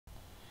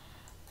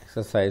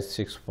Exercise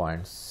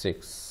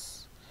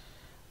 6.6.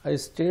 A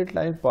straight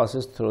line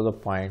passes through the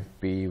point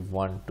P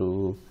 1,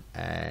 2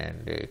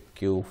 and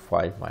Q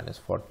 5 minus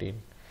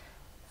 14.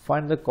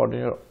 Find the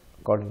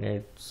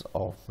coordinates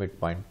of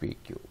midpoint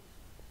PQ.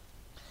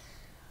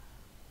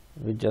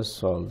 We just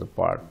solved the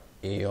part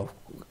A of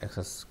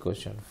exercise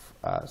question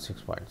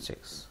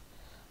 6.6.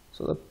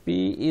 So the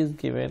P is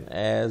given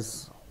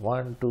as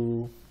 1,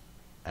 2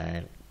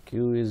 and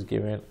Q is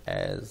given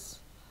as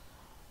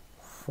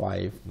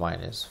 5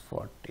 minus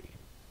 14.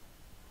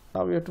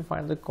 Now we have to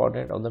find the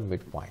coordinate of the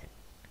midpoint.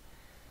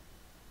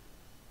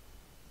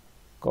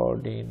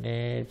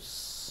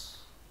 Coordinates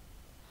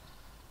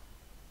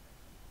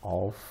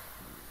of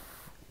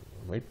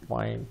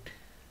midpoints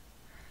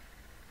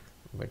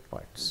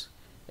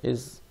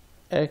is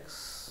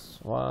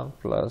x1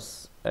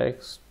 plus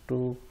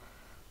x2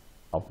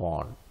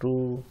 upon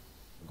 2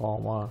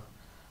 comma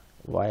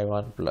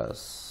y1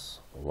 plus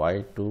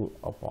y2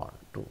 upon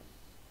 2,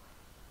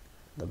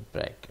 the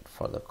bracket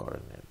for the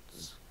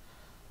coordinates.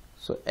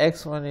 So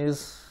x1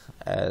 is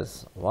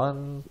as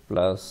 1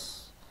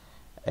 plus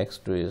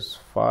x2 is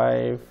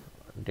 5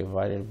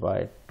 divided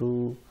by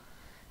 2,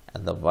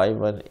 and the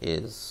y1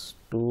 is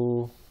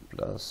 2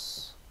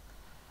 plus,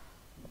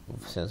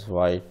 since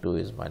y2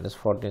 is minus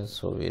 14,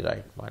 so we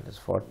write minus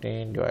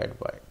 14 divided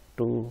by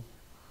 2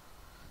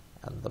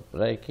 and the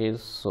bracket.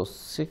 So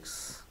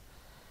 6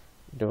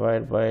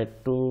 divided by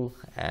 2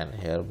 and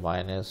here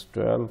minus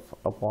 12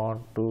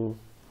 upon 2,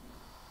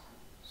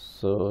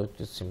 so it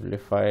is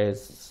simplified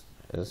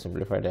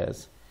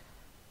as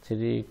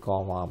 3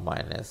 comma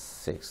minus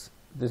 6.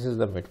 This is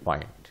the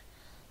midpoint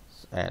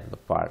and the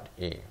part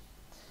A.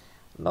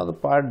 Now the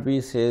part B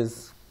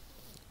says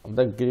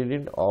the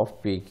gradient of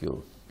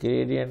PQ.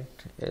 Gradient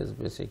is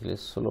basically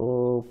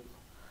slope,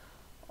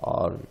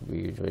 or we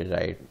usually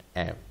write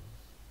M,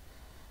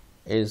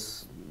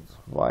 is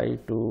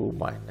y2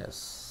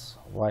 minus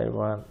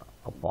y1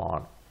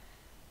 upon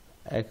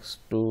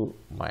x2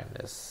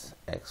 minus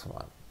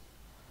x1.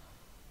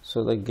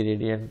 So the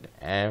gradient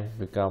M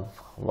become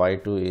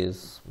y2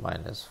 is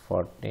minus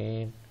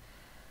 14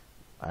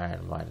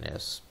 and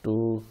minus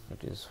 2,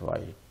 it is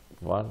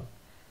y1,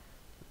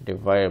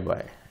 divided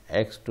by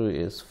x2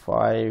 is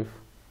 5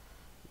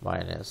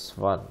 minus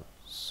 1,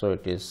 so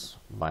it is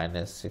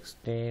minus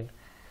 16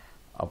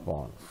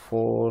 upon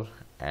 4,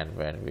 and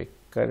when we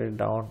cut it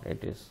down,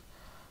 it is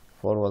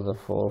 4 was the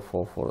 4,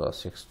 4 4 are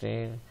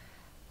 16,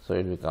 so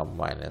it become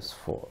minus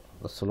 4.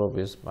 The slope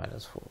is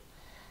minus 4.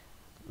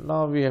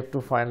 Now we have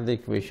to find the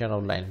equation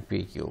of line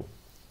PQ.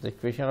 The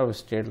equation of a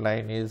straight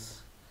line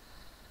is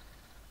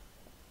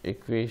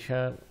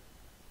equation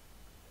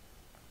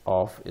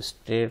of a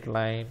straight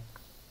line.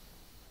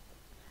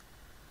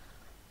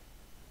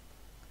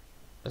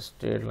 A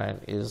straight line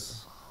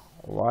is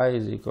y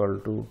is equal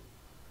to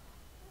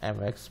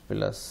mx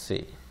plus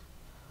c.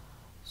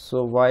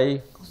 So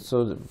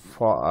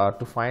for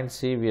to find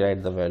c, we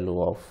write the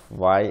value of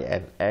y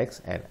and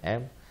x and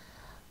m.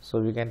 So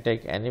we can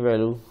take any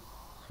value.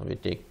 We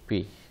take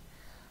p.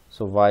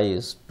 So y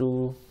is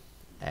 2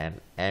 and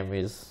m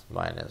is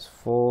minus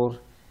 4,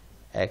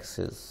 x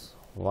is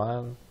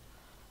 1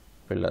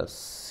 plus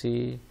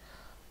c.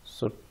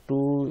 So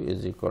 2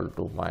 is equal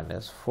to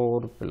minus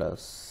 4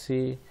 plus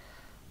c,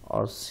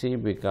 or c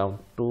become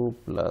 2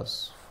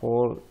 plus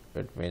 4,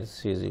 it means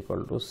c is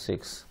equal to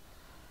 6.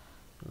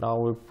 Now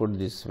we put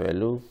this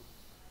value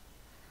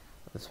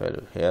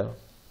here.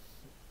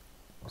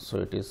 So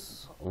it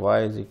is y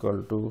is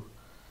equal to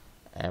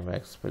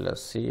mx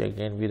plus c.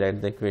 Again we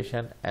write the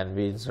equation and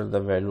we insert the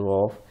value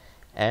of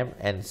m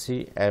and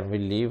c, and we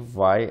leave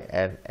y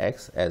and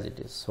x as it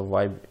is. So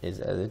y is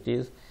as it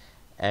is,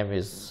 m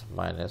is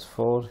minus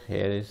 4,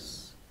 here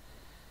is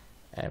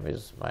m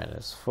is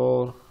minus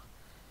 4,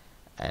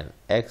 and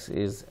x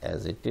is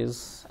as it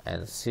is,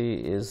 and c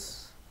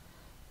is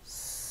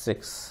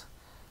 6.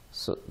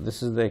 So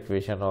this is the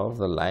equation of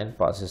the line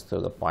passes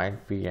through the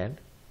point P and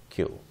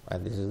Q,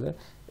 and this is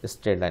the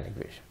straight line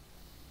equation.